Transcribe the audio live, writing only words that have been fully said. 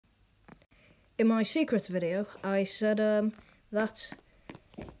In my secret video, I said that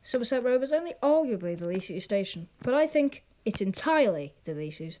Somerset Road was only arguably the least used station, but I think it's entirely the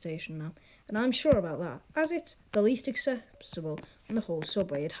least used station now, and I'm sure about that, as it's the least accessible on the whole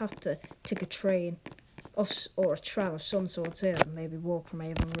subway. You'd have to take a train or a tram of some sort here, and maybe walk from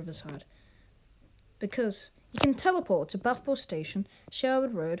Avon Riverside, because you can teleport to Bath Bus Station,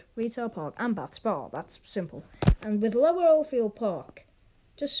 Sherwood Road, Retail Park, and Bath's Bar. That's simple. And with Lower Oldfield Park,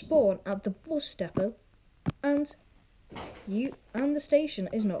 just spawn at the bus depot, and the station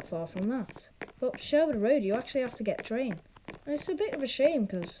is not far from that. But Sherwood Road, you actually have to get a train, and it's a bit of a shame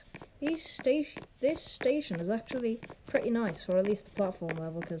because this station is actually pretty nice, or at least the platform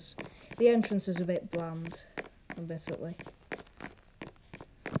level, because the entrance is a bit bland, admittedly,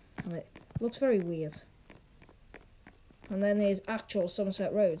 and it looks very weird. And then there's actual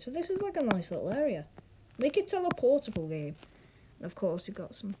Somerset Road, so this is like a nice little area. Make it teleportable game. And of course you've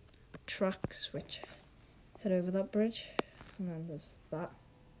got some tracks which head over that bridge, and then there's that.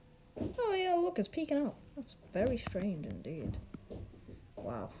 Oh yeah, look, it's peeking out. That's very strange indeed.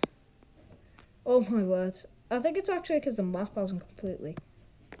 Wow. Oh my words. I think it's actually because the map hasn't completely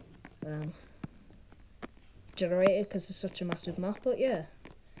generated because it's such a massive map, but yeah.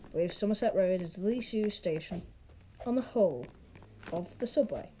 I believe Somerset Road is the least used station on the whole of the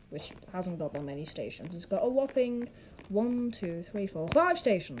subway, which hasn't got that many stations. It's got a whopping 1, 2, 3, 4, 5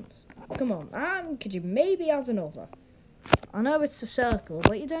 stations. Come on, and could you maybe add another? I know it's a circle,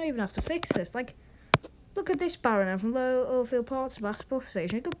 but you don't even have to fix this. Like, look at this barrier from Lower Oldfield Park to Bath Bus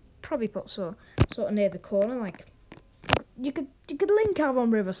Station. You could probably put sort of near the corner, like you could link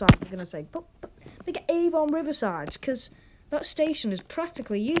Avon Riverside, for goodness sake, but make it Avon Riverside, because that station is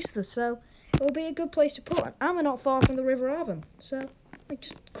practically useless, so it will be a good place to put it. And we're not far from the River Avon, so like,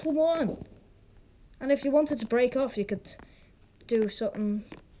 just come on. And if you wanted to break off, you could do something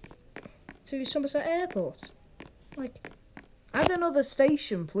to Somerset Airport. Like, add another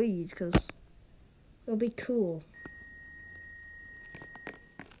station, please, because it'll be cool.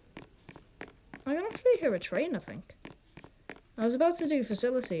 I can actually hear a train, I think. I was about to do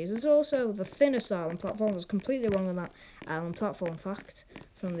facilities. There's also the thinnest island platform. I was completely wrong on that island platform fact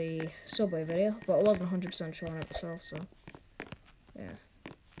from the subway video, but I wasn't 100% sure on it myself, so yeah.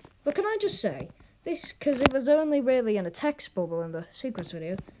 But can I just say, this, because it was only really in a text bubble in the sequence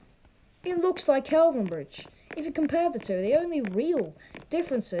video, it looks like Kelvin Bridge. If you compare the two, the only real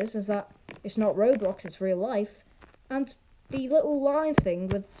difference is that it's not Roblox, it's real life, and the little line thing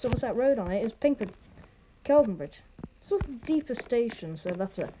with Somerset Road on it is pink with Kelvin Bridge. It's also the deepest station, so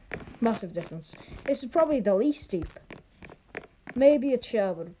that's a massive difference. This is probably the least deep. Maybe it's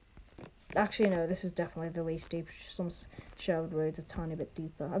Sherwood. Actually, no, this is definitely the least deep. Some Sherwood Road's a tiny bit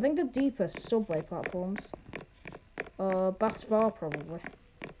deeper. I think the deepest subway platforms are Bath's Bar, probably.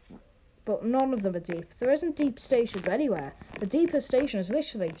 But none of them are deep. There isn't deep stations anywhere. The deepest station is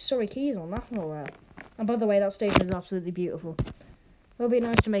literally Surrey Quays on National Rail. And by the way, that station is absolutely beautiful. It'll be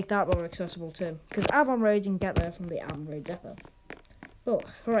nice to make that more accessible too, because Avon Road, you can get there from the Avon Road depot. But,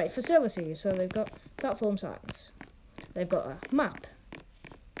 alright, facilities. So they've got platform signs. They've got a map.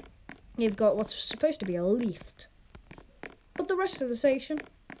 You've got what's supposed to be a lift. But the rest of the station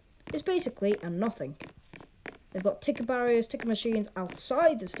is basically a nothing. They've got ticket barriers, ticket machines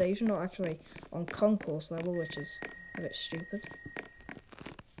outside the station, not actually on concourse level, which is a bit stupid.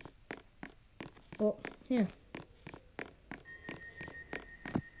 But, yeah.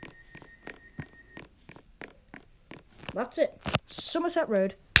 That's it. Somerset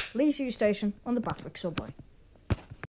Road, least used station on the Bathwick subway.